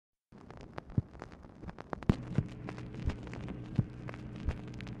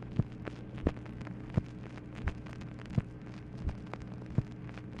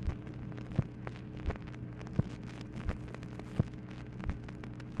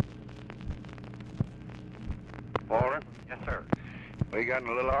Walter? Yes, sir. We got in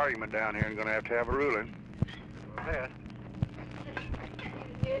a little argument down here and going to have a ruling. Yes.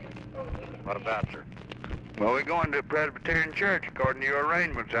 What about, sir? Well, we're going to a Presbyterian church according to your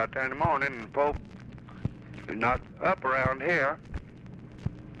arrangements out there in the morning, and the Pope is not up around here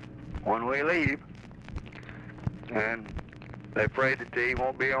when we leave. And they're afraid that he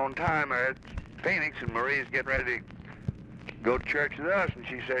won't be on time at Phoenix, and Marie's getting ready to go to church with us, and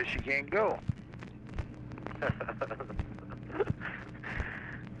she says she can't go.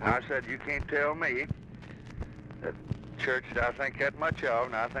 I said, you can't tell me that church that I think that much of,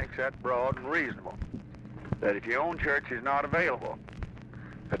 and I think that's broad and reasonable, that if your own church is not available,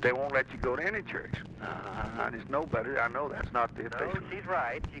 that they won't let you go to any church. I just know better. I know that's not the official. No, she's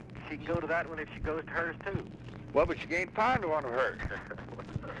right. She can go to that one if she goes to hers, too. Well, but you can't find one of hers.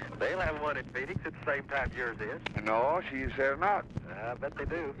 They'll have one in Phoenix at the same time yours is. No, she says not. I bet they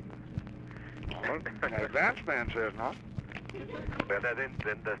do. Well, the advance man says not. Well,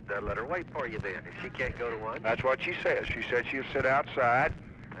 then let her wait for you then, if she can't go to one. That's what she says. She said she'll sit outside.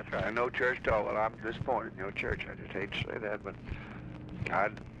 That's right. And no church at all. Well, I'm disappointed in no church. I just hate to say that, but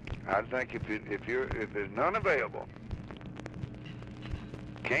I'd think if there's none available,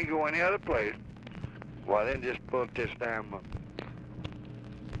 can't go any other place, well, then just put this damn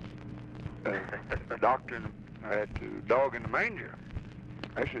doctrine at dog in the manger.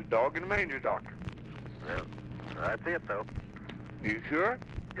 That's a dog in the manger doctrine. Well, that's it, though. You sure?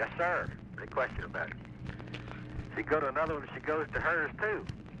 Yes, sir. No question about it. She'd go to another one if she goes to hers, too.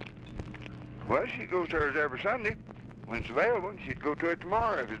 Well, she goes to hers every Sunday when it's available, and she'd go to it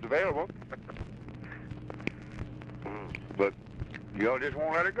tomorrow if it's available. But y'all just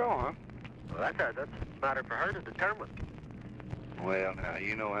won't let her go, huh? Well, that's a matter for her to determine. Well, now,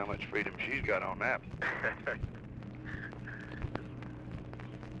 you know how much freedom she's got on that.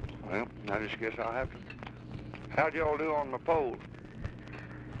 Well, I just guess I'll have to. How'd y'all do on the polls?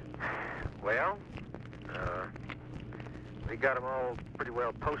 Well, we got them all pretty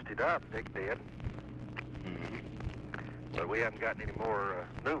well posted up, Dick did. Mm-hmm. But we haven't gotten any more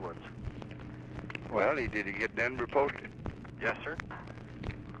new ones. Well, did he get Denver posted? Yes, sir.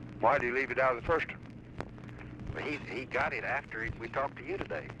 Why did he leave it out of the first one? Well, he got it after we talked to you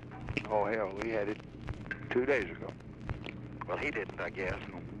today. Oh, hell, we had it 2 days ago. Well, he didn't, I guess.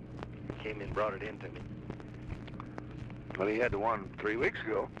 He came in and brought it in to me. Well, he had the one 3 weeks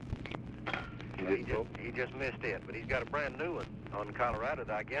ago. He just missed it, but he's got a brand new one on Colorado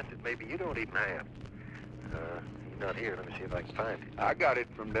that I guess that maybe you don't even have. He's not here. Let me see if I can find it. I got it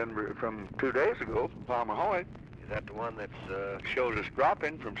from Denver from 2 days ago from Palmer Hoy. Is that the one that's... shows us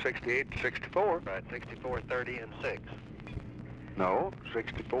dropping from 68 to 64. Right, 64, 30, and 6. No,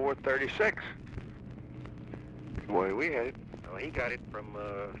 64, 36. The way we had it. Oh, he got it from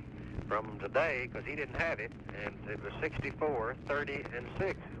today because he didn't have it, and it was 64, 30, and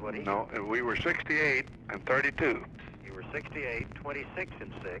 6 is what he... No, and we were 68 and 32. You were 68, 26,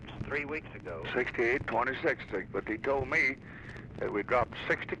 and 6 3 weeks ago. 68, 26, but he told me that we dropped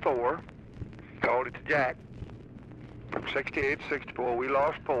 64, called it to Jack. From 68 to 64, we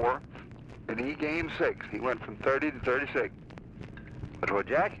lost 4, and he gained 6. He went from 30 to 36. That's what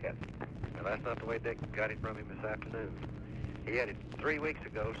Jack had. Well, that's not the way Dick got it from him this afternoon. He had it 3 weeks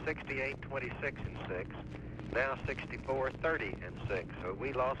ago, 68, 26, and 6. Now 64, 30, and 6. So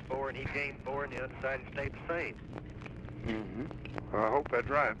we lost 4, and he gained 4, and the undecided stayed the same. Mm-hmm. Well, I hope that's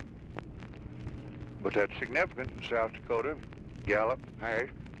right. But that's significant in South Dakota, Gallup, Harris.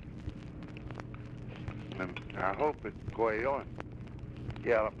 And I hope it's Quayle and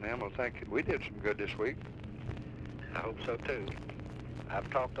Gallup and them will think that we did some good this week. I hope so, too. I've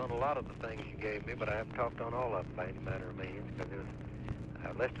talked on a lot of the things you gave me, but I haven't talked on all of them by any manner of means, because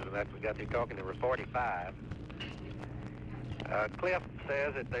I listed them after we got through talking. There were 45. Cliff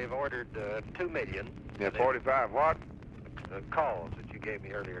says that they've ordered 2 million. Yeah, 45 what? Calls that you gave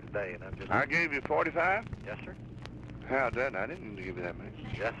me earlier today, and I'm just... I gave you 45? Yes, sir. How's that? I didn't give you that many.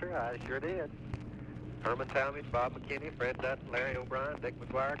 Yes, sir, I sure did. Herman Talmadge, Bob McKinney, Fred Dutton, Larry O'Brien, Dick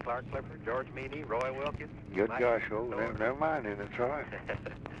McGuire, Clark Clifford, George Meany, Roy Wilkins. Good gosh, oh, never mind, then it's all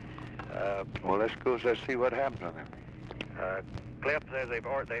right. Well, let's see what happens on them. Cliff says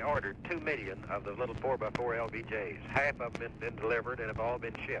they ordered 2 million of the little 4x4 LBJs. Half of them have been delivered and have all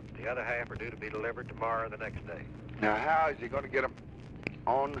been shipped. The other half are due to be delivered tomorrow or the next day. Now, how is he going to get them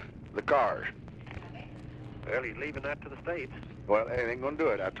on the cars? Well, he's leaving that to the states. Well, they ain't going to do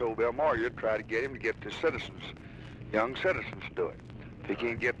it. I told Bill Moore you'd try to get him to get the citizens, young citizens to do it. If he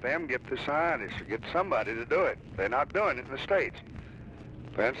can't get them, get the scientists or get somebody to do it. They're not doing it in the States.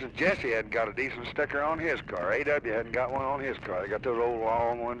 For instance, Jesse hadn't got a decent sticker on his car. A.W. hadn't got one on his car. They got those old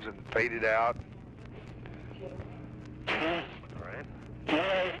long ones and faded out.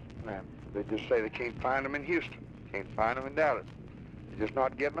 And they just say they can't find them in Houston, can't find them in Dallas. They're just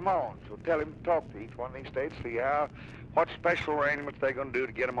not getting them on. So tell him to talk to each one of these states, see what special arrangements they're going to do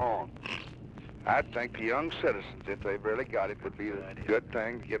to get them on. I think the young citizens, if they've really got it, would be a good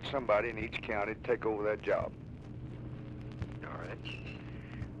thing to get somebody in each county to take over that job. All right.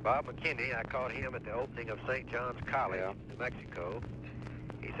 Bob McKinney, I caught him at the opening of St. John's College, New Mexico.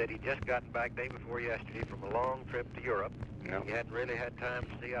 He said he'd just gotten back day before yesterday from a long trip to Europe. Yeah. He hadn't really had time to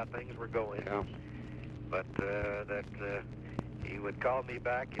see how things were going. Yeah. But that he would call me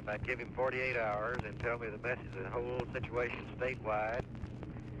back if I'd give him 48 hours and tell me the message, the whole situation statewide,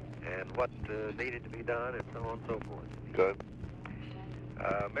 and what needed to be done, and so on and so forth. Good.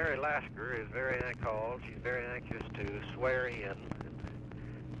 Mary Lasker is she's very anxious to swear in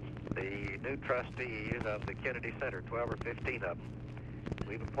the new trustees of the Kennedy Center, 12 or 15 of them.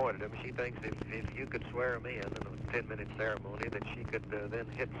 We've appointed them. She thinks if you could swear them in a 10-minute ceremony, that she could then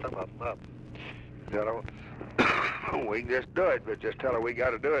hit some of them up. Tell her we can just do it, but just tell her we got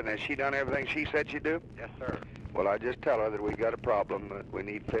to do it. And has she done everything she said she'd do? Yes, sir. Well, I just tell her that we got a problem, that we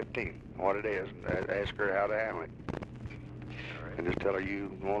need 15, what it is, and ask her how to handle it. All right. And just tell her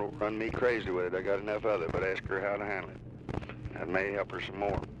you won't run me crazy with it. I got enough of it, but ask her how to handle it. That may help her some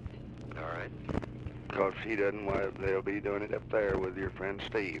more. All right. Because if she doesn't, well, they'll be doing it up there with your friend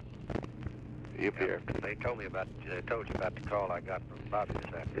Steve. Yep, Yeah, here. they told you about the call I got from Bobby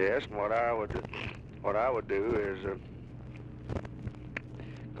this afternoon. Yes, and what I would do is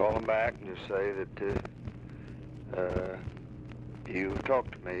call them back and just say that you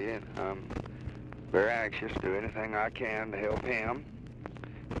talked to me, and I'm very anxious to do anything I can to help him,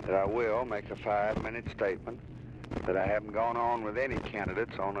 that I will make a 5-minute statement, that I haven't gone on with any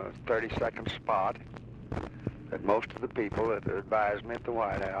candidates on a 30-second spot, that most of the people that advised me at the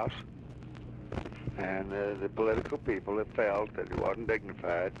White House and the political people have felt that it wasn't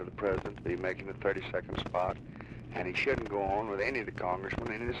dignified for the president to be making a 30-second spot, and he shouldn't go on with any of the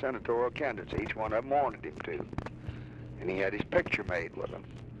congressmen, any of the senatorial candidates. Each one of them wanted him to, and he had his picture made with them,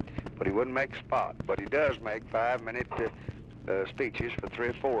 but he wouldn't make a spot. But he does make 5-minute speeches for 3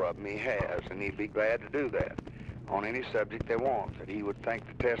 or 4 of them. He has, and he'd be glad to do that on any subject they want. That he would think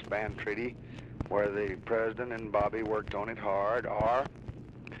the test ban treaty, where the president and Bobby worked on it hard, or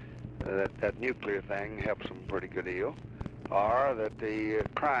that nuclear thing helps them a pretty good deal, or that the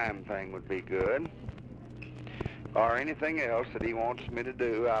crime thing would be good, or anything else that he wants me to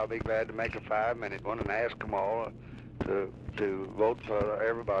do. I'll be glad to make a 5-minute one and ask them all to vote for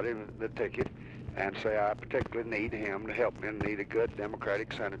everybody the ticket, and say I particularly need him to help me, and need a good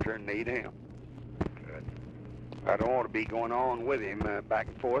Democratic senator, and need him. Good. I don't want to be going on with him back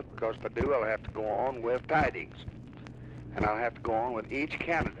and forth, because if I do, I'll have to go on with tidings, and I'll have to go on with each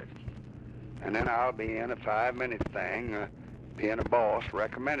candidate, and then I'll be in a 5-minute thing, being a boss,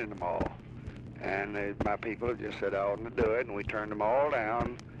 recommending them all. And my people have just said I oughtn't to do it, and we turned them all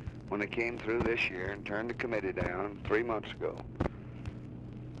down when they came through this year, and turned the committee down 3 months ago.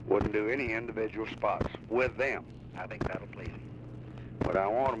 Wouldn't do any individual spots with them. I think that'll please him. But I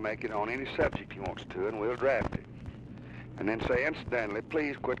want to make it on any subject he wants to, and we'll draft it. And then say, incidentally,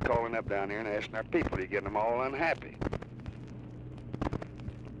 please quit calling up down here and asking our people. You're getting them all unhappy.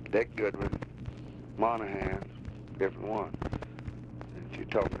 Dick Goodwin, Monahan, different one. If you're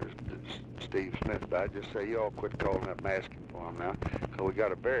talking to Steve Smith about it, just say, you all quit calling up and asking for them now. Because we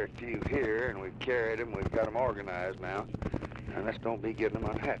got a very few here, and we've carried them, we've got them organized now. And let's don't be getting them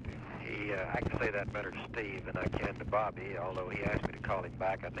unhappy. I can say that better to Steve than I can to Bobby, although he asked me to call him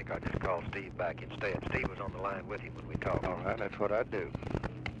back. I think I'll just call Steve back instead. Steve was on the line with him when we talked. All right, that's what I'd do.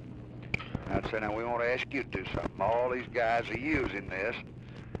 I'd say, now we want to ask you to do something. All these guys are using this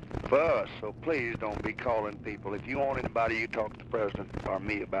for us, so please don't be calling people. If you want anybody, you talk to the president or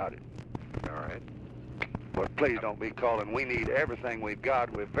me about it. All right. But please don't be calling. We need everything we've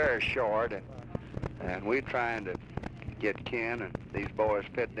got. We're very short, and we're trying to get Ken and these boys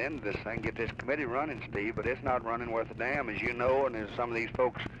fitting into this thing, get this committee running, Steve, but it's not running worth a damn, as you know, and as some of these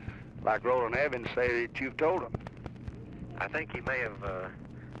folks like Roland Evans say that you've told them. I think he may have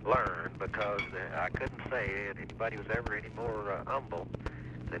learned, because I couldn't say that anybody was ever any more humble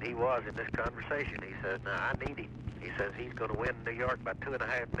than he was in this conversation. He said, "No, I need him." He says he's going to win New York by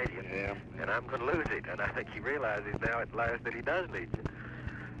 $2.5 million, and I'm going to lose it. And I think he realizes now at last that he does need you.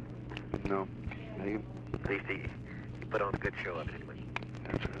 No. At least he put on a good show of it anyway.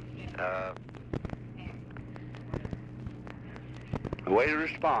 That's right. The way to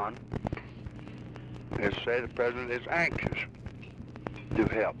respond is to say the president is anxious to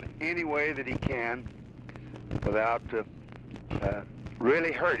help in any way that he can without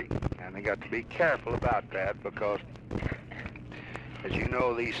really hurting. And they got to be careful about that, because As you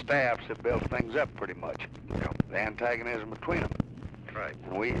know, these staffs have built things up pretty much. The antagonism between them. Right.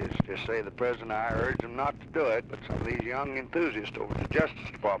 And we just say the president and I urge him not to do it, but some of these young enthusiasts over the Justice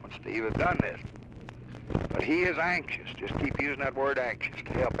Department, Steve, have done this. But he is anxious, just keep using that word anxious,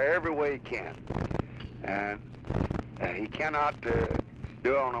 to help every way he can. And he cannot do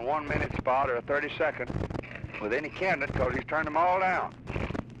it on a 1-minute spot or a 30-second with any candidate because he's turned them all down.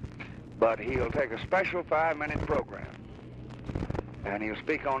 But he'll take a special 5-minute program. And he'll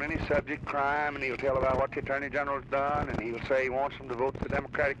speak on any subject, crime, and he'll tell about what the Attorney General's done, and he'll say he wants them to vote for the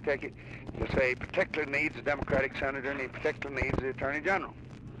Democratic ticket. He'll say he particularly needs a Democratic senator, and he particularly needs the Attorney General.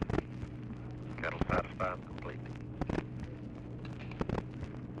 That'll satisfy him completely.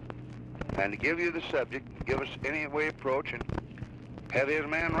 And to give you the subject, give us any way approach, and have his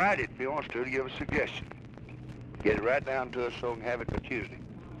man write it if he wants to give a suggestion. Get it right down to us so we can have it for Tuesday.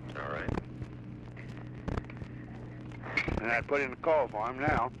 All right. And I'd put in a call for him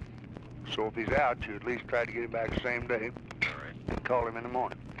now, so if he's out, you at least try to get him back the same day. All right. And call him in the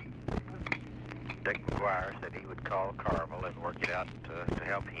morning. Dick McGuire said he would call Carville and work it out to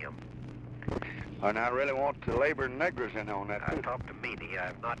help him. And I really want the labor and negroes in on that, I too. talked to Meany. I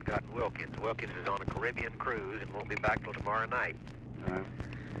have not gotten Wilkins. Wilkins is on a Caribbean cruise and won't be back till tomorrow night. And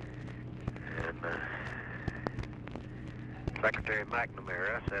Secretary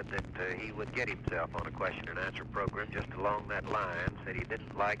McNamara said that he would get himself on a question and answer program just along that line. Said he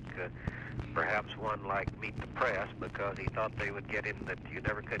didn't like perhaps one like Meet the Press because he thought they would get in that you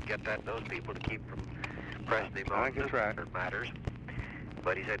never could get those people to keep from pressing him on matters.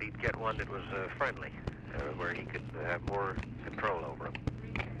 But he said he'd get one that was friendly, where he could have more control over them.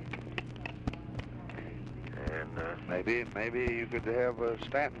 And maybe you could have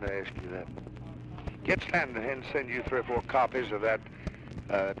Stanton to ask you that. Get Stanton and send you 3 or 4 copies of that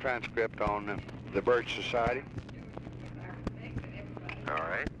transcript on the Birch Society. All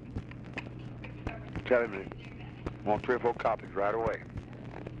right. Tell him to want 3 or 4 copies right away.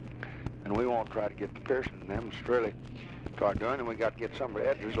 And we won't try to get the Pearson and them to really start doing it. And we got to get some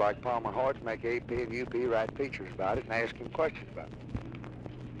editors like Palmer Hoyt, make AP and UP write features about it and ask him questions about it.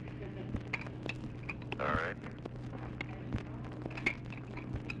 All right.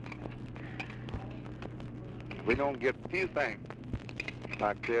 If we don't get a few things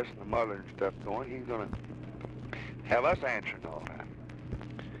like this and the mother and stuff going, he's going to have us answering all the time.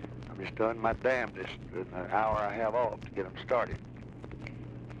 I'm just doing my damnedest in the hour I have off to get them started.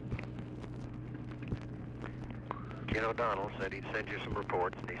 Ken O'Donnell said he'd send you some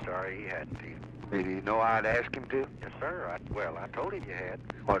reports, and he's sorry he hadn't. Did he know I'd ask him to? Yes, sir. I told him you had.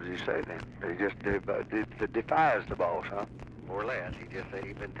 What did he say then? He just defies the boss, huh? More or less. He just said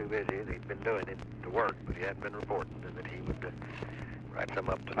he'd been too busy and he'd been doing it to work, but he hadn't been reporting, and that he would write some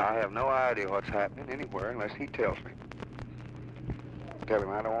up tonight. I have no idea what's happening anywhere unless he tells me. Tell him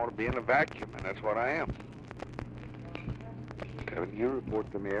I don't want to be in a vacuum, and that's what I am. Tell him you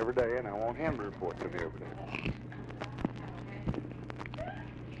report to me every day, and I want him to report to me every day.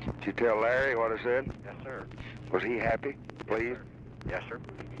 Did you tell Larry what I said? Yes, sir. Was he happy? Pleased? Yes, sir.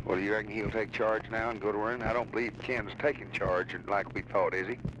 Well, do you reckon he'll take charge now and go to work? I don't believe Ken's taking charge like we thought, is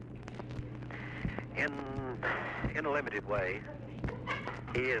he? In a limited way.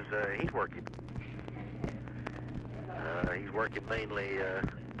 He's working. He's working mainly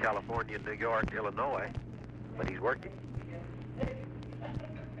California, New York, Illinois, but he's working.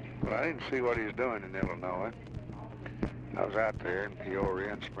 Well, I didn't see what he's doing in Illinois. I was out there in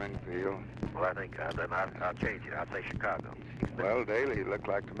Peoria and Springfield. Well, I think then I'll change it. I'll say Chicago. Well, Daly, it looked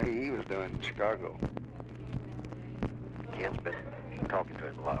like to me he was doing in Chicago. Ken's been talking to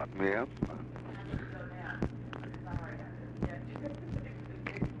him a lot. Yeah.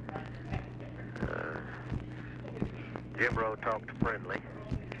 Jim Rowe talked to Friendly.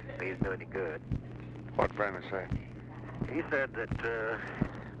 He didn't do any good. What Friendly say? He said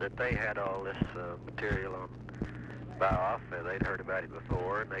that they had all this material on Bauoff. They'd heard about it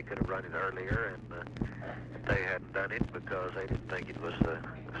before, and they could have run it earlier, and they hadn't done it because they didn't think it was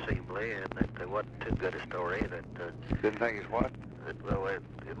seemly, and that it wasn't too good a story. Didn't think it's what? It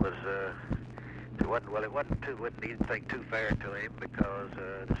wasn't too. He didn't think too fair to him because,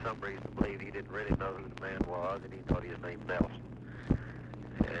 for some reason, I believe he didn't really know who the man was, and he thought he was named Nelson.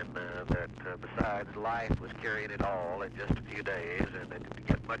 And besides, Life was carrying it all in just a few days, and it didn't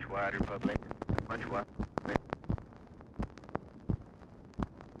get much wider public.